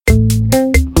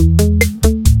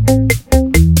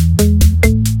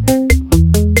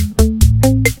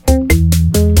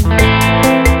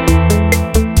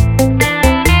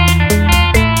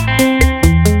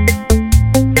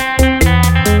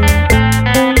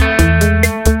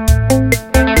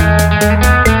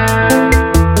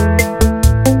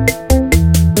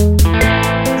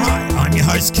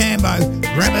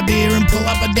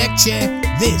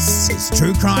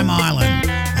True Crime Island,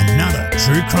 another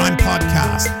true crime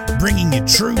podcast bringing you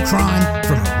true crime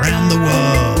from around the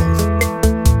world.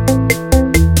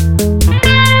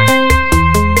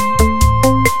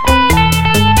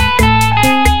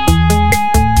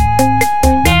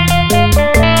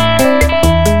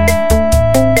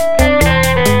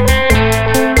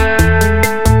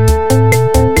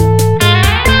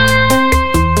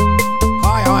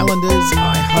 Hi Islanders,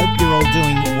 I hope you're all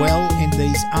doing well in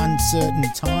these uncertain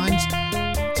times.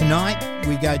 Tonight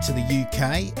we go to the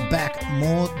UK, back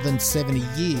more than 70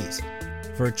 years,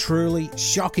 for a truly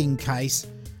shocking case,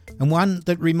 and one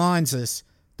that reminds us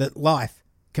that life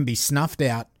can be snuffed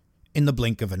out in the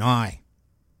blink of an eye.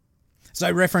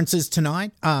 So references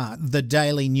tonight are the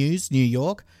Daily News, New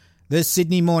York, the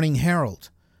Sydney Morning Herald,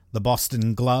 the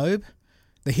Boston Globe,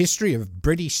 the History of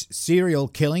British Serial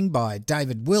Killing by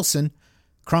David Wilson,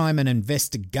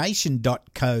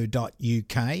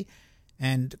 crimeandinvestigation.co.uk,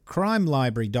 and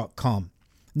crimelibrary.com.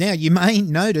 Now, you may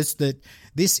notice that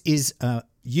this is a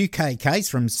UK case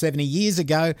from 70 years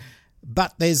ago,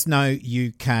 but there's no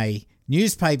UK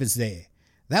newspapers there.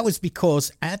 That was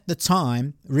because at the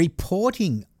time,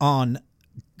 reporting on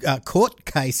court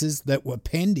cases that were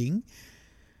pending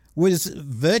was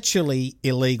virtually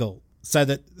illegal, so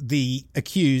that the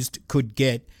accused could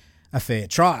get a fair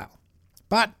trial.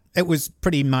 But it was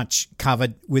pretty much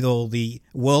covered with all the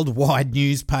worldwide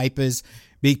newspapers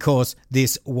because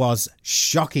this was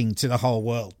shocking to the whole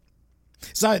world.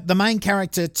 So the main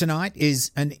character tonight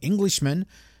is an Englishman,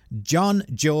 John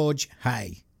George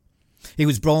Haigh. He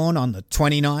was born on the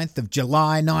 29th of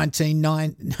July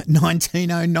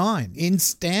 1909 in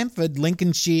Stamford,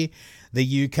 Lincolnshire,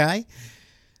 the UK,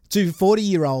 to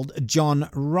 40-year-old John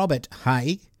Robert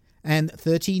Haigh and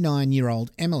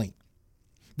 39-year-old Emily.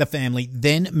 The family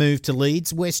then moved to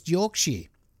Leeds, West Yorkshire.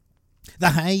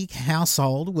 The Haigh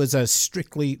household was a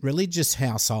strictly religious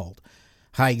household.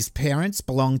 Haigh's parents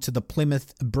belonged to the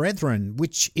Plymouth Brethren,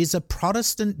 which is a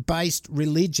Protestant-based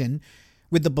religion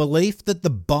with the belief that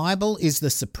the Bible is the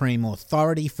supreme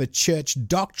authority for church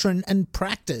doctrine and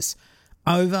practice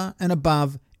over and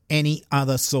above any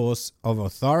other source of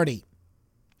authority.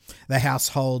 The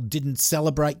household didn't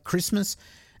celebrate Christmas,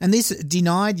 and this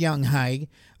denied young Haigh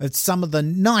of some of the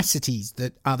niceties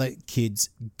that other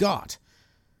kids got.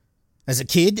 As a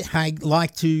kid, Haigh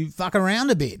liked to fuck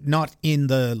around a bit, not in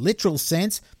the literal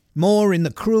sense, more in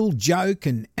the cruel joke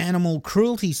and animal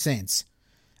cruelty sense.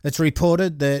 It's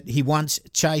reported that he once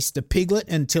chased a piglet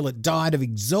until it died of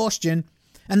exhaustion,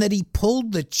 and that he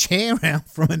pulled the chair out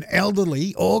from an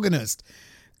elderly organist,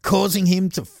 causing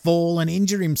him to fall and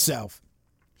injure himself.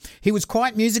 He was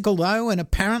quite musical though, and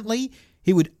apparently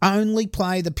he would only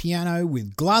play the piano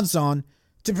with gloves on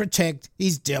to protect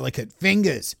his delicate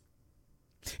fingers.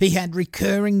 He had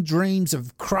recurring dreams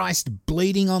of Christ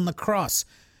bleeding on the cross,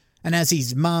 and as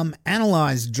his mum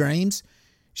analysed dreams,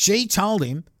 she told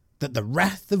him that the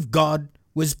wrath of God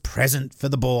was present for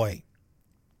the boy.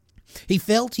 He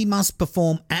felt he must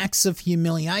perform acts of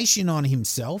humiliation on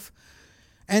himself,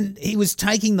 and he was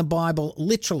taking the Bible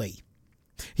literally.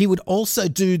 He would also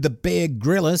do the Bear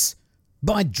Grylls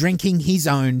by drinking his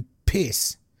own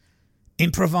piss.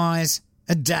 Improvise,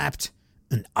 adapt,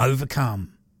 and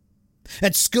overcome.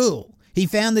 At school, he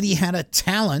found that he had a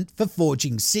talent for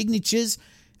forging signatures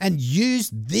and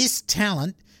used this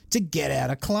talent to get out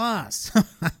of class.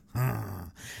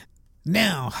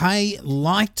 Now, Haigh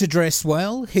liked to dress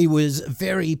well, he was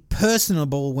very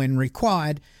personable when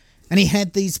required, and he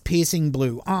had these piercing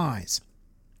blue eyes.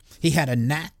 He had a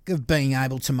knack of being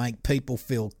able to make people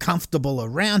feel comfortable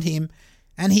around him,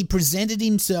 and he presented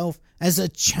himself as a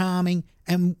charming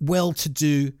and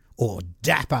well-to-do or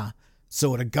dapper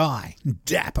sort of guy.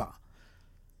 Dapper.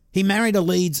 He married a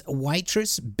Leeds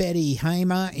waitress, Betty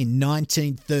Hamer, in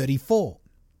 1934.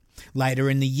 Later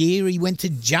in the year, he went to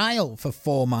jail for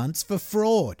 4 months for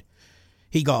fraud.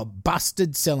 He got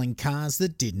busted selling cars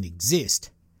that didn't exist.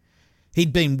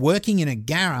 He'd been working in a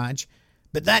garage,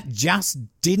 but that just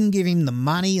didn't give him the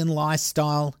money and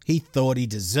lifestyle he thought he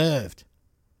deserved.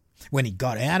 When he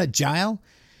got out of jail,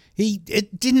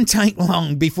 it didn't take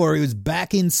long before he was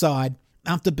back inside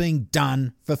after being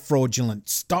done for fraudulent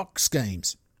stock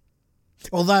schemes.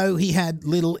 Although he had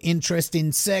little interest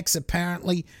in sex,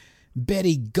 apparently,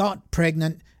 Betty got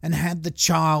pregnant and had the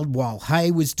child while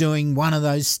Haigh was doing one of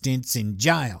those stints in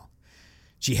jail.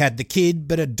 She had the kid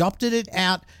but adopted it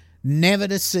out, never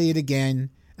to see it again,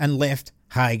 and left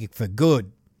Haigh for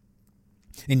good.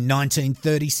 In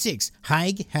 1936,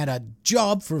 Haigh had a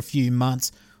job for a few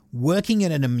months working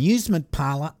at an amusement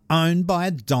parlour owned by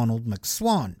a Donald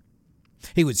McSwan.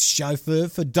 He was chauffeur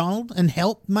for Donald and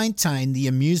helped maintain the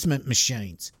amusement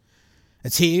machines.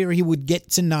 as here he would get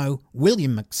to know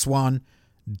William McSwan,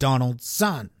 Donald's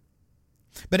son.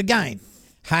 But again,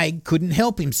 Haigh couldn't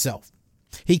help himself.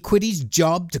 He quit his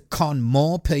job to con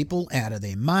more people out of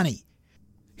their money.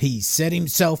 He set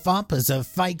himself up as a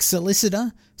fake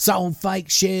solicitor, sold fake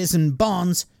shares and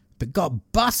bonds, but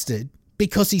got busted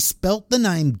because he spelt the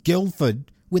name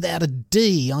Guildford without a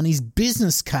D on his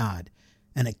business card.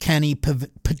 And a canny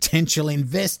potential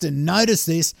investor noticed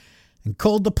this and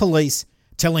called the police,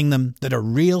 telling them that a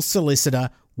real solicitor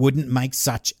wouldn't make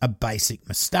such a basic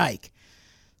mistake.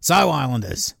 So,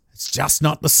 Islanders, it's just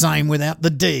not the same without the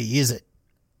D, is it?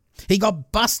 He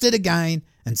got busted again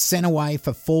and sent away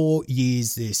for 4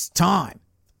 years this time.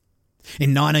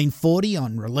 In 1940,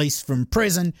 on release from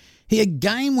prison, he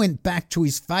again went back to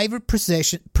his favourite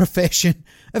profession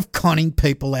of conning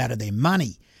people out of their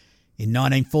money. In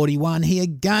 1941, he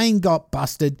again got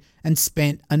busted and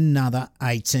spent another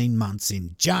 18 months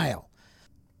in jail.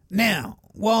 Now,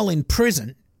 while in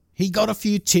prison, he got a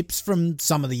few tips from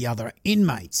some of the other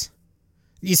inmates.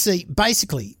 You see,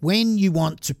 basically, when you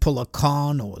want to pull a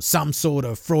con or some sort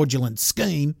of fraudulent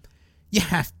scheme, you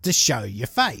have to show your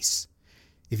face.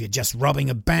 If you're just robbing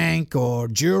a bank or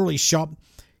jewellery shop,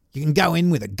 you can go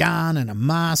in with a gun and a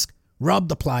mask, rob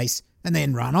the place, and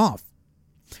then run off.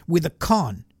 With a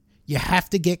con, you have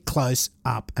to get close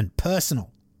up and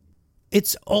personal.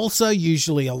 It's also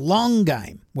usually a long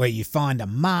game where you find a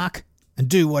mark and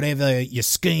do whatever your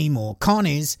scheme or con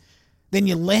is, then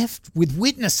you're left with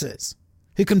witnesses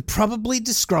who can probably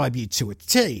describe you to a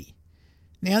T.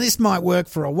 Now, this might work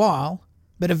for a while,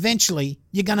 but eventually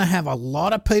you're going to have a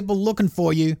lot of people looking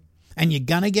for you and you're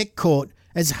going to get caught,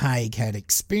 as Haigh had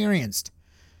experienced.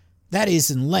 That is,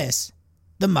 unless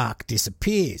the mark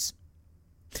disappears.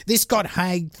 This got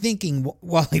Haigh thinking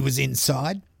while he was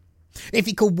inside. If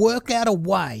he could work out a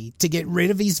way to get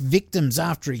rid of his victims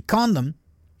after he conned them,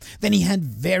 then he had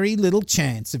very little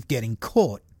chance of getting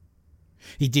caught.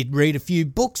 He did read a few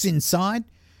books inside,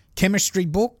 chemistry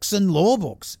books and law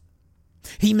books.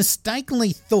 He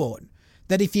mistakenly thought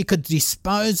that if you could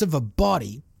dispose of a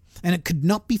body and it could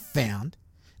not be found,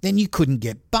 then you couldn't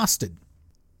get busted.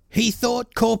 He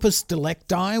thought corpus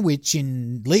delicti, which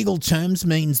in legal terms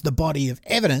means the body of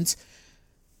evidence,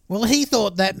 well, he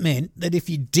thought that meant that if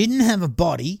you didn't have a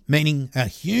body, meaning a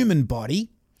human body,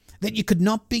 that you could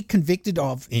not be convicted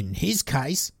of, in his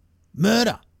case,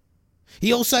 murder.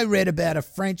 He also read about a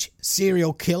French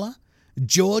serial killer,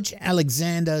 George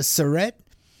Alexander Surette,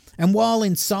 and while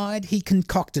inside he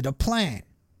concocted a plan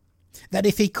that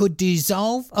if he could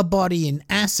dissolve a body in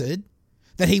acid,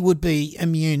 that he would be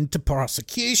immune to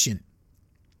prosecution.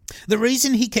 The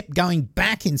reason he kept going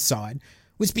back inside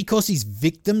was because his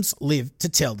victims lived to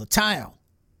tell the tale.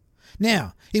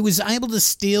 Now, he was able to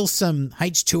steal some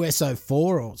H2SO4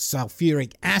 or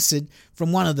sulfuric acid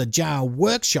from one of the jail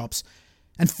workshops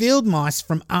and field mice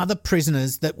from other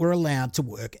prisoners that were allowed to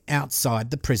work outside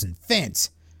the prison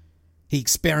fence. He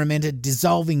experimented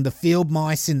dissolving the field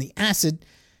mice in the acid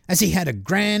as he had a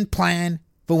grand plan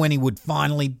for when he would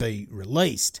finally be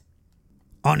released.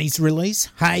 On his release,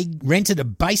 Haigh rented a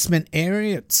basement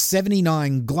area at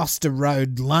 79 Gloucester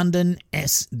Road, London,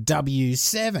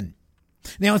 SW7.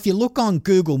 Now, if you look on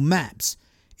Google Maps,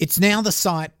 it's now the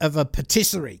site of a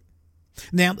patisserie.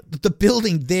 Now, the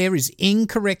building there is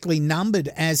incorrectly numbered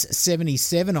as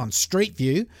 77 on Street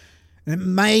View,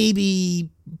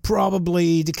 maybe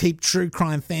probably to keep true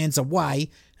crime fans away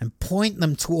and point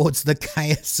them towards the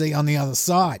KFC on the other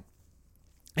side.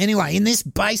 Anyway, in this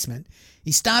basement,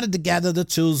 he started to gather the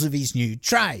tools of his new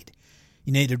trade.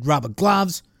 He needed rubber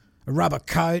gloves, a rubber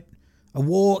coat, a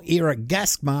war-era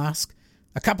gas mask,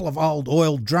 a couple of old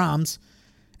oil drums,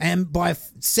 and by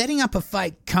setting up a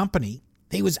fake company,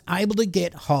 he was able to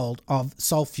get hold of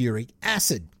sulfuric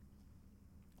acid.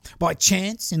 By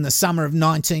chance, in the summer of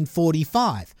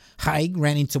 1945, Haigh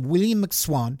ran into William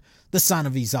McSwan, the son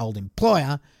of his old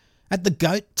employer, at the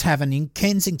Goat Tavern in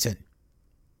Kensington.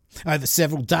 Over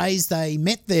several days they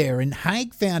met there, and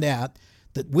Haigh found out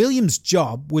that William's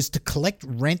job was to collect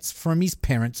rents from his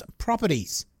parents'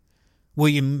 properties.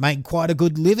 William made quite a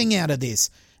good living out of this,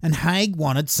 and Haigh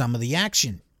wanted some of the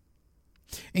action.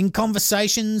 In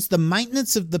conversations, the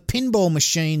maintenance of the pinball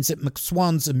machines at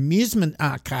McSwan's amusement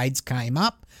arcades came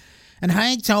up, and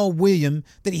Haigh told William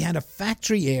that he had a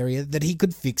factory area that he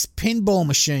could fix pinball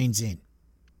machines in.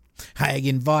 Haigh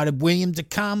invited William to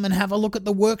come and have a look at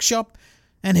the workshop,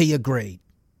 and he agreed.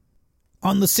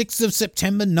 On the 6th of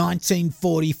September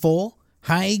 1944,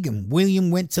 Haigh and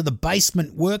William went to the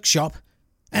basement workshop,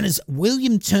 and as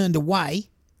William turned away,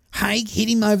 Haigh hit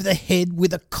him over the head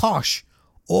with a kosh,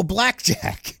 or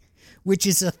blackjack, which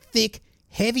is a thick,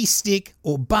 heavy stick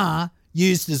or bar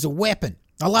used as a weapon.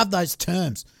 I love those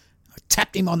terms. I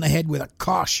tapped him on the head with a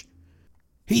kosh.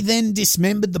 He then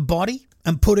dismembered the body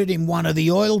and put it in one of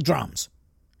the oil drums.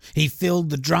 He filled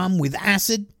the drum with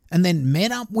acid and then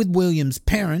met up with William's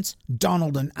parents,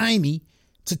 Donald and Amy,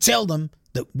 to tell them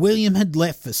that William had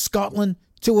left for Scotland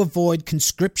to avoid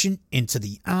conscription into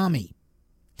the army.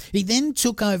 He then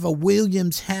took over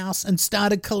William's house and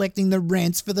started collecting the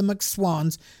rents for the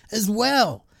McSwans as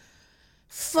well.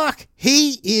 Fuck,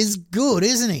 he is good,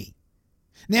 isn't he?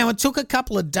 Now, it took a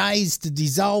couple of days to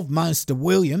dissolve most of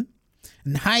William,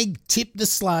 and Haigh tipped the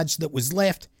sludge that was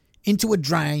left into a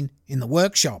drain in the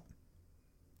workshop.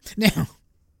 Now,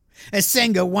 as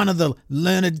Senga, one of the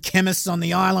learned chemists on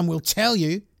the island, will tell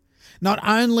you, not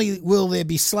only will there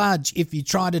be sludge if you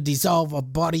try to dissolve a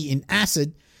body in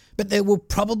acid, but there will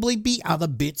probably be other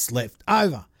bits left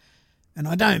over. And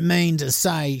I don't mean to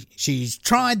say she's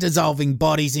tried dissolving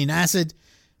bodies in acid,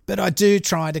 but I do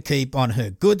try to keep on her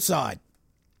good side.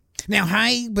 Now,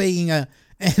 Haigh, being an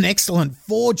excellent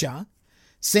forger,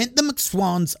 sent the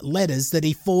McSwans letters that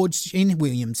he forged in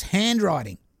William's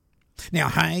handwriting. Now,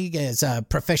 Haigh, as a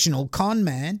professional con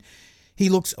man, he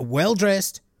looks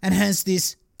well-dressed and has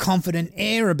this confident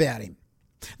air about him.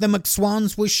 The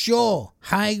McSwans were sure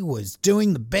Haigh was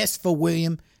doing the best for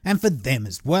William and for them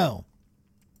as well.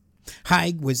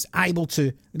 Haigh was able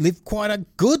to live quite a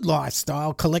good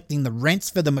lifestyle collecting the rents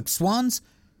for the McSwans,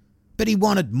 but he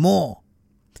wanted more.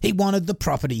 He wanted the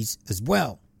properties as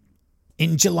well.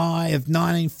 In July of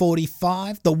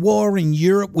 1945, the war in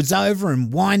Europe was over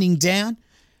and winding down,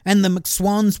 and the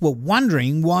McSwans were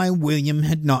wondering why William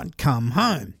had not come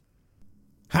home.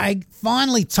 Haigh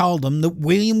finally told them that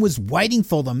William was waiting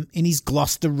for them in his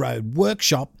Gloucester Road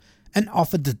workshop and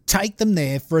offered to take them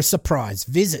there for a surprise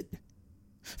visit.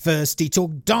 First, he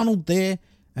took Donald there,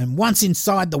 and once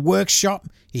inside the workshop,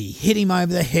 he hit him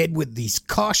over the head with his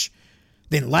kosh.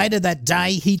 Then later that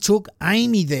day, he took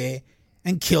Amy there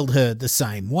and killed her the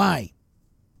same way.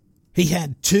 He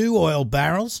had 2 oil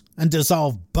barrels and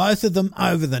dissolved both of them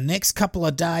over the next couple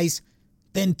of days,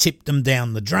 then tipped them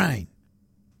down the drain.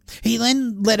 He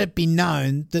then let it be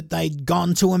known that they'd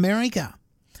gone to America,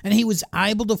 and he was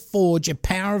able to forge a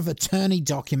power of attorney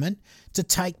document to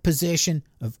take possession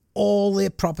of all their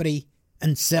property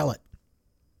and sell it.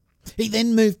 He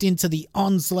then moved into the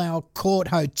Onslow Court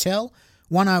Hotel,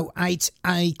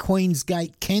 108A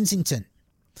Queensgate, Kensington.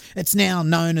 It's now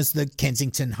known as the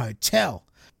Kensington Hotel.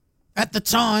 At the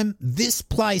time, this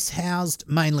place housed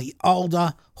mainly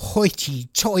older,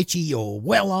 hoity-toity or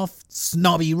well-off,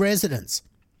 snobby residents.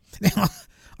 Now,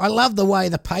 I love the way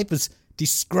the papers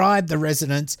describe the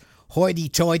residents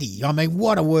hoity-toity. I mean,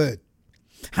 what a word.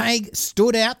 Haigh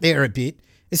stood out there a bit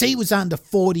as he was under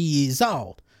 40 years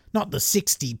old, not the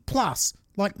 60 plus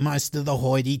like most of the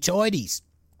hoity-toities.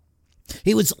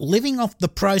 He was living off the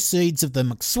proceeds of the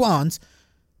McSwans,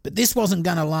 but this wasn't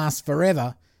going to last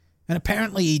forever, and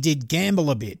apparently he did gamble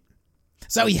a bit.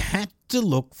 So he had to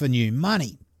look for new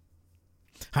money.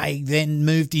 Haigh then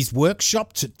moved his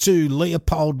workshop to 2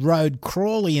 Leopold Road,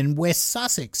 Crawley in West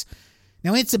Sussex.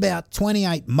 Now, it's about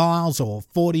 28 miles or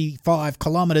 45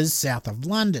 kilometres south of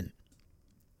London.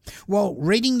 While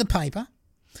reading the paper,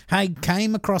 Haigh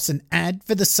came across an ad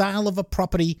for the sale of a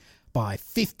property by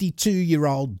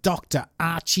 52-year-old Dr.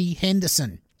 Archie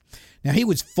Henderson. Now, he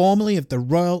was formerly of the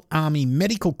Royal Army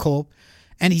Medical Corps,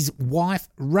 and his wife,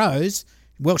 Rose,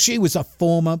 well, she was a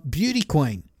former beauty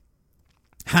queen.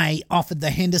 Haigh offered the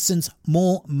Hendersons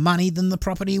more money than the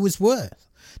property was worth.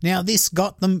 Now, this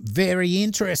got them very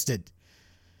interested.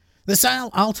 The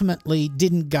sale ultimately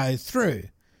didn't go through,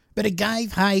 but it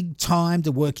gave Haigh time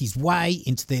to work his way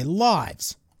into their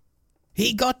lives.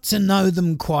 He got to know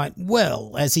them quite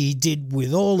well, as he did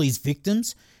with all his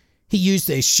victims. He used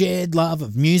their shared love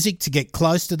of music to get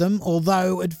close to them,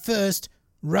 although at first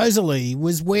Rosalie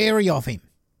was wary of him.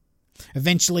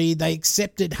 Eventually they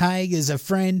accepted Haigh as a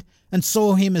friend and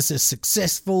saw him as a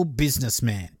successful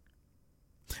businessman.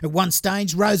 At one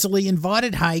stage, Rosalie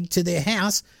invited Haigh to their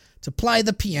house to play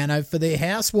the piano for their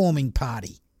housewarming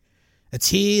party. It's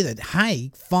here that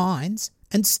Haigh finds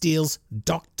and steals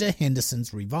Dr.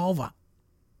 Henderson's revolver.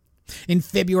 In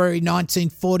February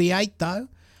 1948, though,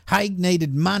 Haigh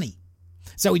needed money,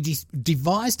 so he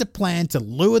devised a plan to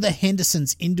lure the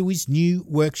Hendersons into his new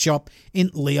workshop in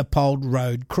Leopold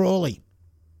Road, Crawley.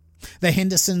 The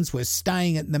Hendersons were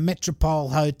staying at the Metropole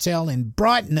Hotel in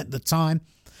Brighton at the time,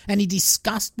 and he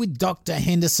discussed with Dr.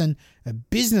 Henderson a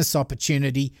business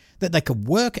opportunity that they could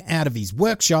work out of his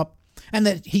workshop and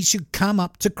that he should come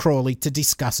up to Crawley to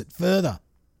discuss it further.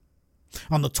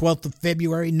 On the 12th of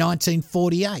February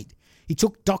 1948, he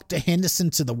took Dr.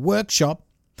 Henderson to the workshop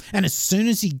And as soon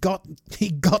as he got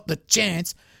the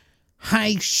chance,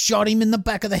 Haigh shot him in the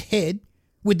back of the head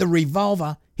with the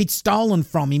revolver he'd stolen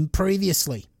from him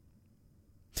previously.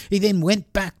 He then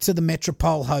went back to the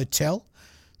Metropole Hotel,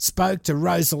 spoke to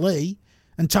Rosalie,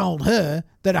 and told her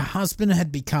that her husband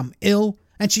had become ill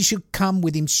and she should come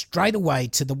with him straight away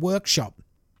to the workshop.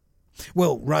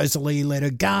 Well, Rosalie let her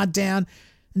guard down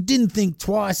and didn't think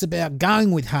twice about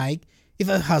going with Haigh if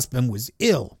her husband was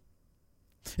ill.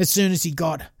 As soon as he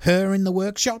got her in the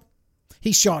workshop,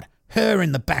 he shot her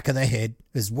in the back of the head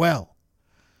as well.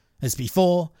 As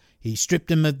before, he stripped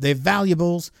them of their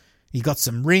valuables. He got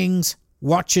some rings,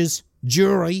 watches,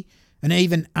 jewellery, and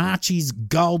even Archie's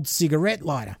gold cigarette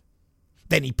lighter.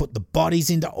 Then he put the bodies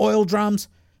into oil drums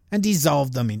and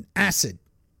dissolved them in acid.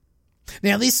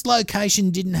 Now, this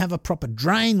location didn't have a proper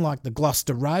drain like the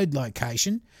Gloucester Road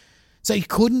location, so he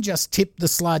couldn't just tip the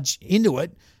sludge into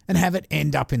it and have it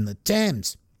end up in the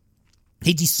Thames.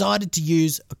 He decided to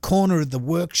use a corner of the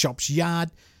workshop's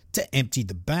yard to empty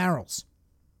the barrels.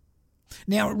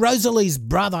 Now, Rosalie's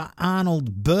brother,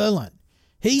 Arnold Berlin,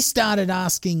 he started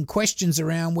asking questions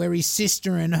around where his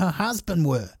sister and her husband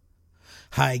were.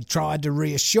 Haigh tried to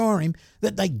reassure him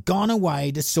that they'd gone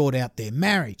away to sort out their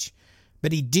marriage,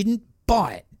 but he didn't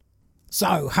buy it.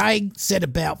 So Haigh set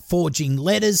about forging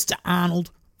letters to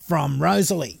Arnold from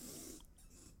Rosalie.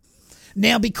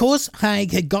 Now, because Haigh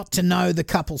had got to know the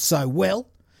couple so well,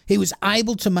 he was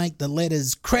able to make the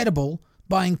letters credible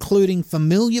by including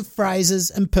familiar phrases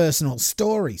and personal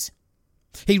stories.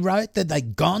 He wrote that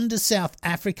they'd gone to South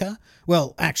Africa,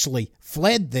 well, actually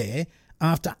fled there,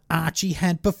 after Archie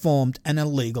had performed an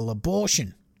illegal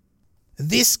abortion.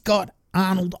 This got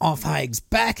Arnold off Haigh's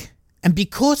back, and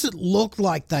because it looked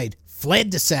like they'd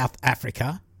fled to South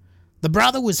Africa, the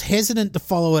brother was hesitant to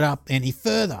follow it up any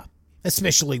further,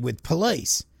 especially with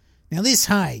police. Now, this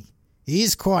Haigh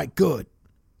is quite good.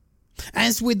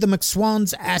 As with the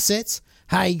McSwan's assets,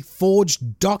 Haigh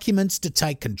forged documents to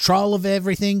take control of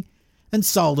everything and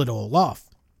sold it all off.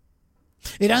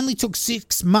 It only took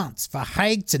 6 months for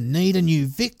Haigh to need a new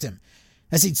victim,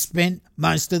 as he'd spent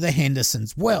most of the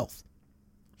Hendersons' wealth.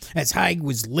 As Haigh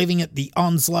was living at the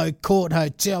Onslow Court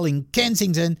Hotel in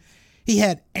Kensington, he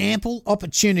had ample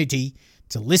opportunity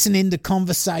to listen in to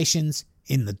conversations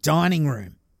in the dining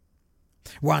room.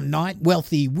 One night,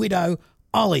 wealthy widow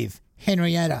Olive,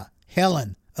 Henrietta,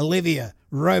 Helen, Olivia,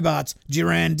 Robarts,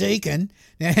 Durand Deacon.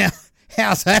 Now,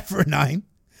 how's that for a name?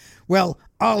 Well,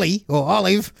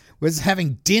 Olive was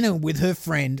having dinner with her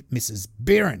friend Mrs.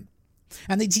 Birren,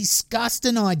 and they discussed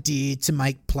an idea to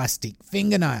make plastic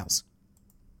fingernails.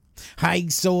 Haigh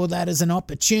saw that as an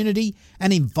opportunity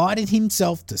and invited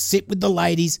himself to sit with the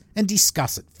ladies and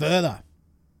discuss it further.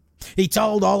 He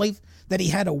told Olive that he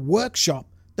had a workshop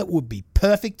that would be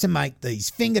perfect to make these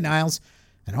fingernails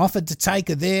and offered to take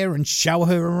her there and show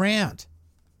her around.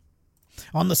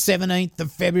 On the 17th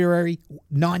of February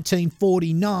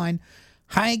 1949,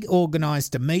 Haigh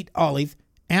organised to meet Olive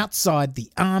outside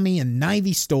the Army and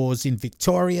Navy stores in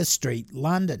Victoria Street,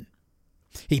 London.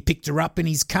 He picked her up in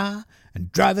his car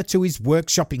and drove her to his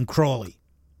workshop in Crawley.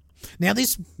 Now,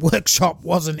 this workshop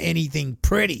wasn't anything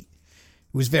pretty.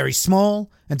 It was very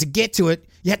small, and to get to it,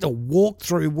 you had to walk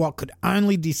through what could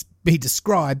only be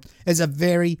described as a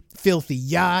very filthy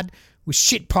yard with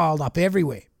shit piled up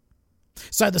everywhere.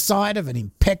 So the sight of an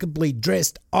impeccably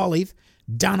dressed Olive,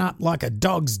 done up like a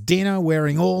dog's dinner,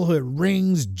 wearing all her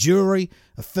rings, jewellery,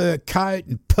 a fur coat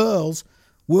and pearls,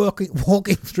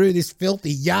 walking through this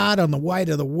filthy yard on the way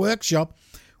to the workshop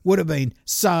would have been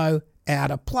so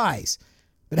out of place.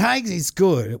 But Haigh is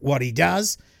good at what he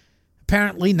does.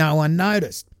 Apparently no one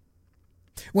noticed.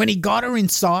 When he got her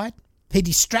inside, he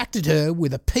distracted her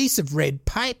with a piece of red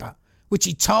paper, which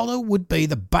he told her would be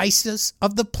the basis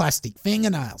of the plastic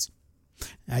fingernails.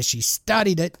 As she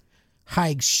studied it,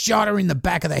 Haigh shot her in the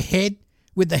back of the head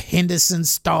with the Henderson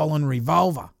stolen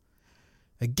revolver.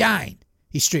 Again,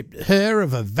 he stripped her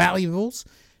of her valuables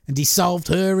and dissolved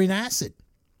her in acid.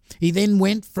 He then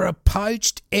went for a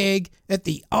poached egg at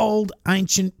the old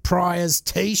ancient Prior's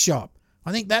tea shop.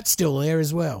 I think that's still there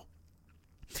as well.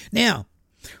 Now,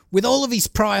 with all of his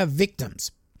prior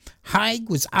victims, Haigh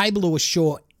was able to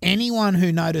assure anyone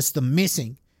who noticed them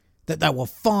missing that they were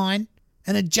fine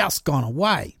and had just gone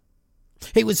away.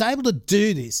 He was able to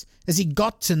do this as he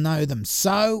got to know them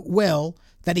so well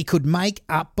that he could make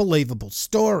up believable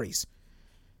stories.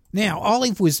 Now,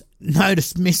 Olive was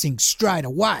noticed missing straight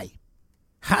away.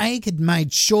 Haigh had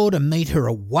made sure to meet her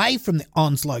away from the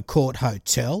Onslow Court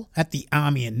Hotel at the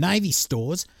Army and Navy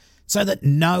stores so that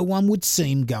no one would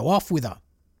see him go off with her.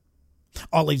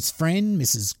 Olive's friend,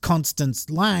 Mrs. Constance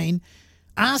Lane,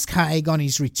 asked Haigh on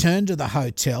his return to the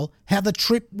hotel how the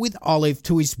trip with Olive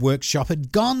to his workshop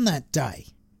had gone that day.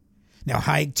 Now,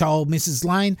 Haigh told Mrs.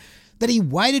 Lane that he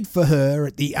waited for her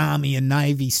at the Army and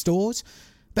Navy stores,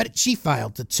 but she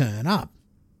failed to turn up.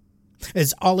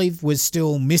 As Olive was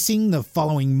still missing the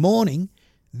following morning,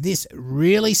 this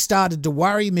really started to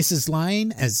worry Mrs.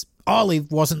 Lane, as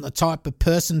Olive wasn't the type of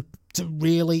person to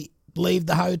really leave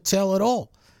the hotel at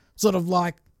all. Sort of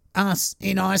like us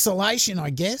in isolation, I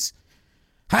guess.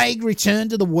 Haigh returned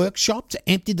to the workshop to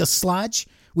empty the sludge,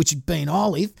 which had been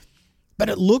Olive, but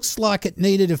it looks like it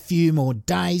needed a few more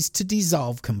days to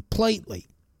dissolve completely.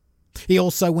 He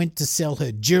also went to sell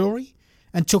her jewellery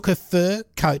and took her fur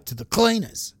coat to the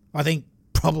cleaners. I think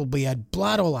probably had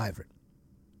blood all over it.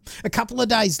 A couple of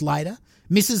days later,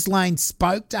 Mrs. Lane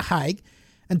spoke to Haigh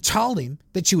and told him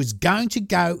that she was going to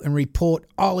go and report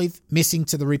Olive missing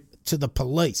to the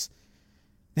police.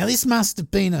 Now, this must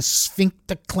have been a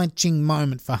sphincter-clenching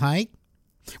moment for Haigh.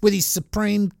 With his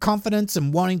supreme confidence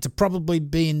and wanting to probably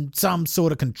be in some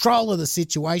sort of control of the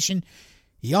situation,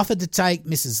 he offered to take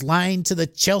Mrs. Lane to the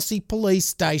Chelsea police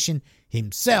station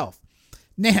himself.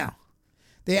 Now,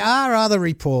 there are other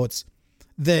reports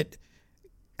that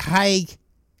Haigh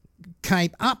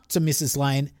came up to Mrs.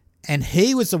 Lane and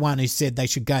he was the one who said they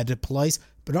should go to police,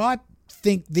 but I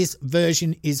think this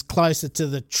version is closer to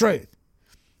the truth.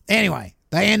 Anyway,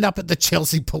 they end up at the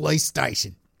Chelsea police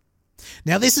station.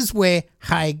 Now, this is where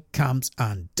Haigh comes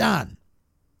undone.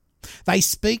 They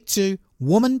speak to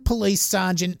Woman Police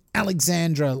Sergeant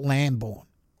Alexandra Lambourne.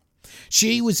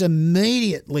 She was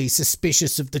immediately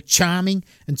suspicious of the charming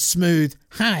and smooth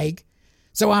Haigh,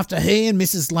 so after he and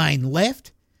Mrs. Lane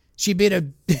left, she did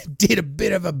a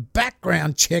bit of a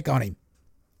background check on him.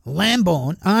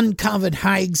 Lambourne uncovered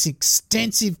Haigh's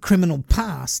extensive criminal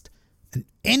past and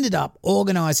ended up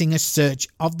organising a search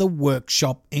of the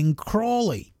workshop in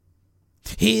Crawley.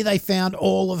 Here they found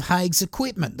all of Haigh's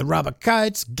equipment, the rubber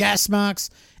coats, gas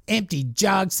marks, empty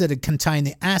jugs that had contained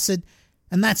the acid,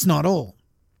 and that's not all.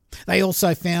 They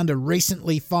also found a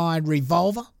recently fired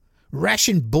revolver,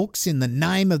 ration books in the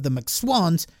name of the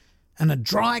McSwans, and a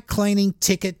dry cleaning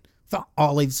ticket for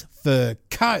Olive's fur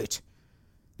coat.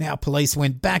 Now, police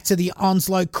went back to the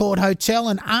Onslow Court Hotel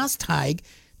and asked Haigh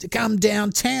to come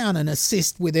downtown and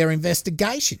assist with their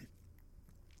investigation.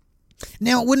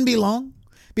 Now, it wouldn't be long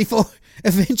before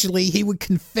eventually he would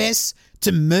confess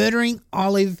to murdering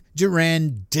Olive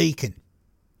Duran Deacon.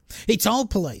 He told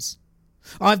police,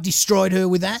 "I've destroyed her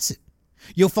with acid.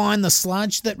 You'll find the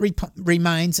sludge that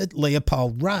remains at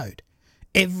Leopold Road.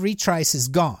 Every trace is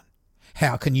gone.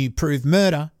 How can you prove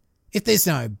murder if there's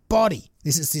no body?"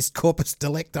 This is this corpus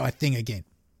delicti thing again.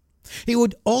 He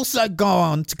would also go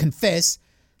on to confess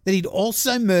that he'd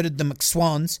also murdered the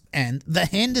McSwans and the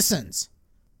Hendersons.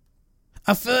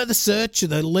 A further search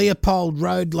of the Leopold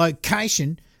Road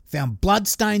location found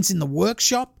bloodstains in the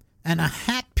workshop and a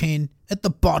hat pin at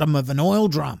the bottom of an oil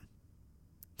drum.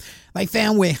 They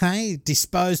found where Haigh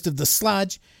disposed of the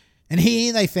sludge, and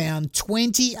here they found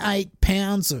 28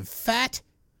 pounds of fat,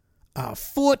 a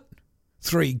foot,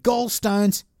 3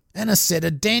 gallstones, and a set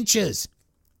of dentures.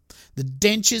 The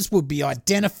dentures would be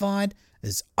identified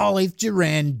as Olive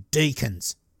Duran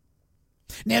Deacon's.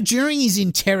 Now, during his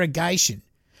interrogation,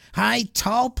 Haigh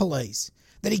told police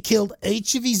that he killed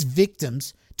each of his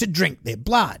victims to drink their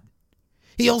blood.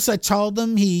 He also told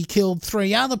them he killed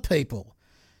 3 other people.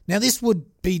 Now, this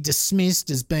would be dismissed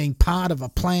as being part of a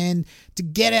plan to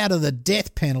get out of the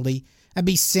death penalty and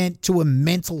be sent to a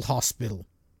mental hospital.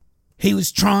 He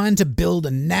was trying to build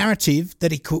a narrative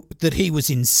that he was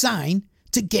insane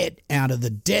to get out of the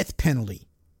death penalty.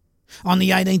 On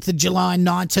the 18th of July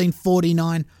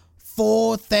 1949,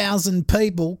 4,000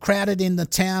 people crowded in the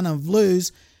town of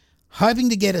Lewes, hoping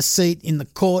to get a seat in the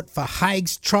court for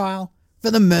Haigh's trial for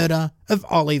the murder of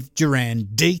Olive Duran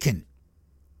Deacon.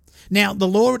 Now, the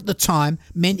law at the time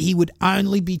meant he would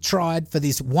only be tried for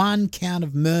this one count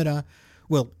of murder,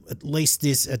 well, at least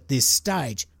at this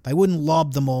stage. They wouldn't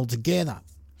lob them all together.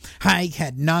 Haigh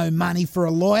had no money for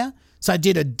a lawyer, so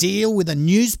did a deal with a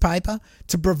newspaper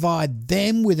to provide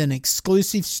them with an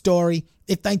exclusive story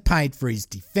if they paid for his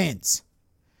defence.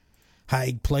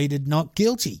 Haigh pleaded not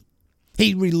guilty.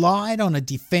 He relied on a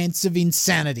defence of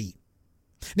insanity.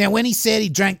 Now, when he said he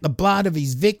drank the blood of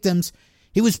his victims,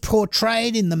 he was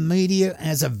portrayed in the media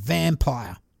as a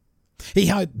vampire. He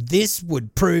hoped this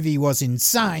would prove he was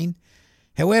insane.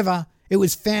 However, it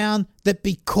was found that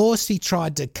because he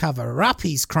tried to cover up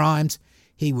his crimes,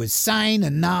 he was sane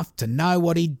enough to know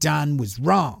what he'd done was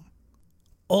wrong.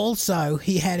 Also,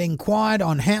 he had inquired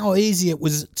on how easy it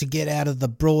was to get out of the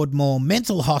Broadmoor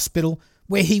Mental Hospital,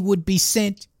 where he would be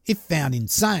sent if found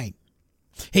insane.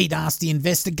 He'd asked the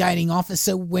investigating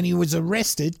officer when he was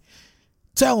arrested,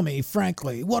 "Tell me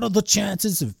frankly, what are the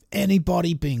chances of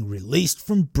anybody being released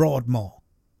from Broadmoor?"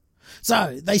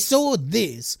 So they saw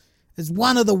this as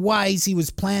one of the ways he was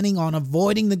planning on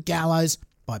avoiding the gallows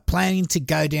by planning to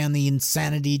go down the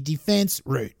insanity defence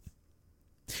route.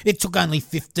 It took only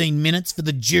 15 minutes for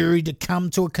the jury to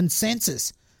come to a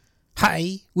consensus.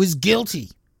 Haigh was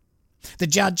guilty. The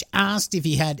judge asked if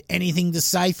he had anything to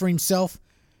say for himself.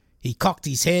 He cocked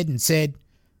his head and said,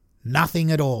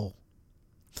 "Nothing at all."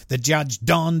 The judge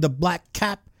donned a black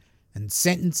cap and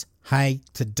sentenced Haigh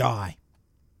to die.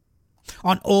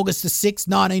 On August the 6th,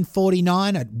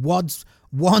 1949, at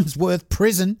Wandsworth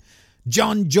Prison,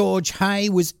 John George Haigh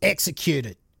was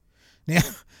executed. Now,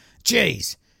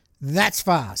 geez, that's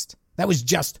fast. That was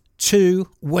just 2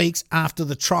 weeks after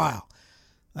the trial.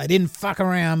 They didn't fuck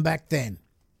around back then.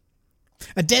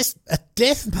 A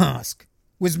death mask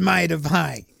was made of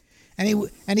Haigh,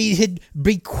 and he had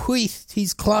bequeathed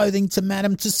his clothing to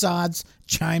Madame Tussauds'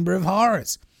 Chamber of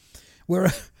Horrors,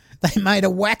 where they made a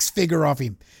wax figure of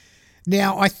him.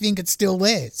 Now, I think it's still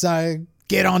there, so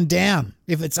get on down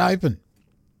if it's open.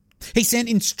 He sent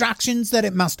instructions that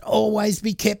it must always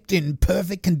be kept in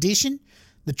perfect condition,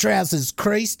 the trousers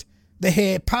creased, the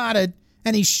hair parted,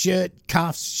 and his shirt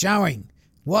cuffs showing.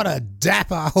 What a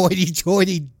dapper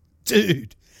hoity-toity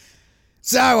dude.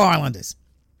 So, Islanders,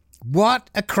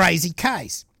 what a crazy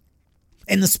case.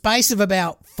 In the space of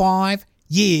about 5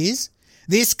 years,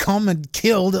 this con had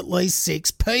killed at least 6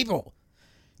 people.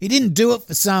 He didn't do it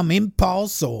for some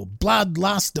impulse or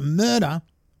bloodlust or murder.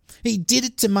 He did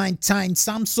it to maintain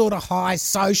some sort of high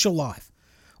social life,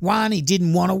 one he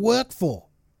didn't want to work for.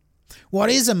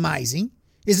 What is amazing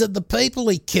is that the people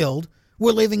he killed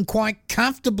were living quite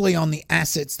comfortably on the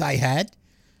assets they had,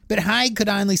 but Haigh could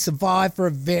only survive for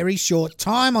a very short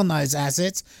time on those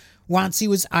assets once he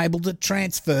was able to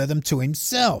transfer them to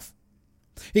himself.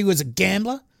 He was a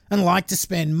gambler and liked to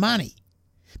spend money,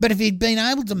 but if he'd been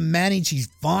able to manage his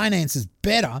finances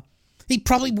better, he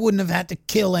probably wouldn't have had to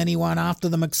kill anyone after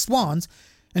the McSwans,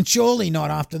 and surely not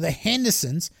after the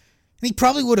Hendersons, and he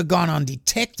probably would have gone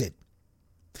undetected.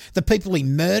 The people he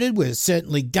murdered were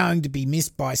certainly going to be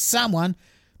missed by someone,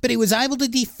 but he was able to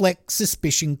deflect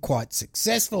suspicion quite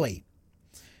successfully.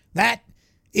 That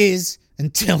is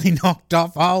until he knocked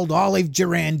off old Olive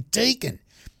Duran Deacon,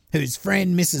 whose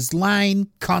friend Mrs. Lane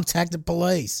contacted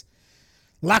police.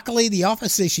 Luckily, the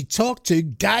officer she talked to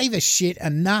gave a shit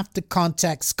enough to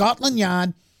contact Scotland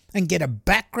Yard and get a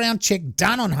background check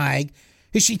done on Haigh,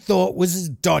 who she thought was as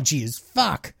dodgy as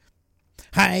fuck.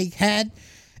 Haigh had,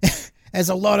 as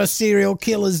a lot of serial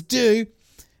killers do,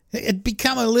 had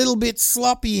become a little bit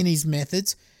sloppy in his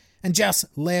methods and just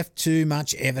left too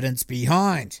much evidence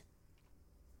behind.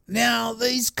 Now,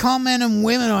 these con men and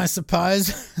women, I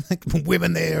suppose,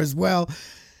 women there as well,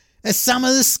 are some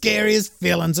of the scariest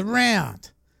villains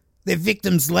around. Their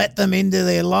victims let them into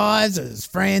their lives as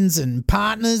friends and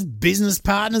partners, business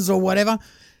partners or whatever,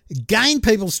 gain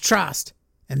people's trust,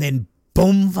 and then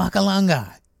boom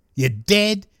fuckalunga, you're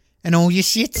dead and all your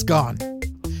shit's gone.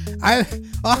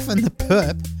 Often the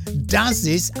perp does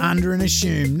this under an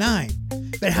assumed name,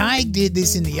 but Haigh did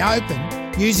this in the open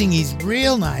using his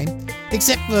real name,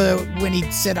 except for when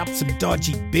he'd set up some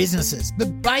dodgy businesses.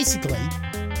 But basically,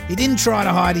 he didn't try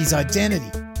to hide his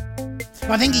identity.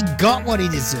 I think he got what he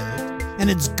deserved, and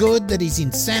it's good that his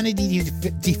insanity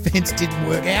defence didn't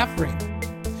work out for him.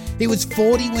 He was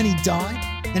 40 when he died,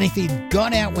 and if he'd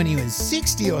got out when he was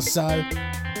 60 or so,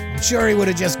 I'm sure he would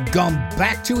have just gone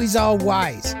back to his old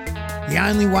ways, the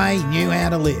only way he knew how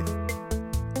to live.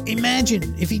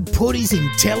 Imagine if he'd put his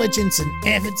intelligence and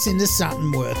efforts into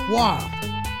something worthwhile.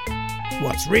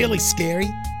 What's really scary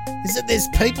is that there's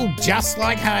people just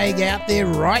like Haigh out there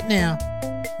right now.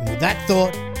 And with that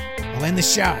thought, I'll end the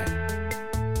show.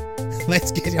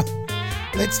 Let's get on.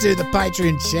 Let's do the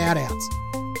Patreon shout-outs.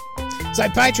 So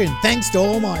Patreon, thanks to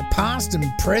all my past and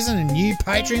present and new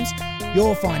patrons.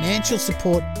 Your financial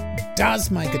support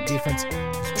does make a difference.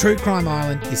 True Crime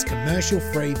Island is commercial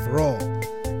free for all.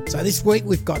 So this week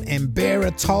we've got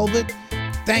Embera Talbot.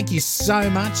 Thank you so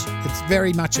much. It's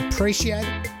very much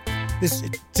appreciated.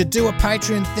 To do a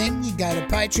Patreon thing, you go to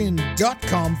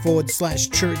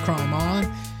patreon.com/True Crime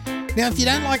Island. Now, if you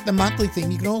don't like the monthly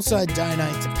thing, you can also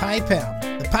donate to PayPal.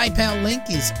 The PayPal link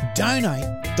is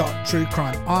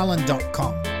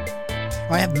donate.truecrimeisland.com.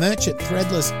 I have merch at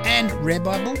Threadless and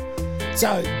Redbubble,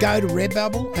 so go to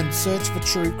Redbubble and search for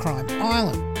True Crime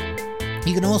Island.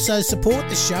 You can also support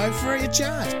the show free of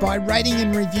charge by rating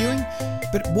and reviewing,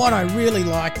 but what I really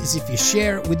like is if you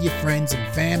share it with your friends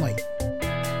and family.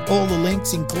 All the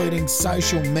links, including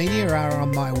social media, are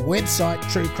on my website,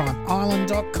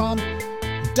 truecrimeisland.com.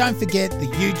 And don't forget the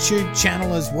YouTube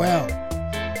channel as well.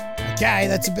 Okay,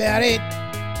 that's about it.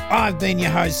 I've been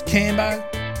your host, Cambo.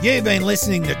 You've been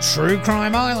listening to True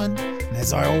Crime Island. And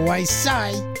as I always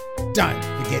say, don't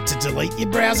forget to delete your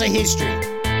browser history.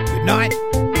 Good night.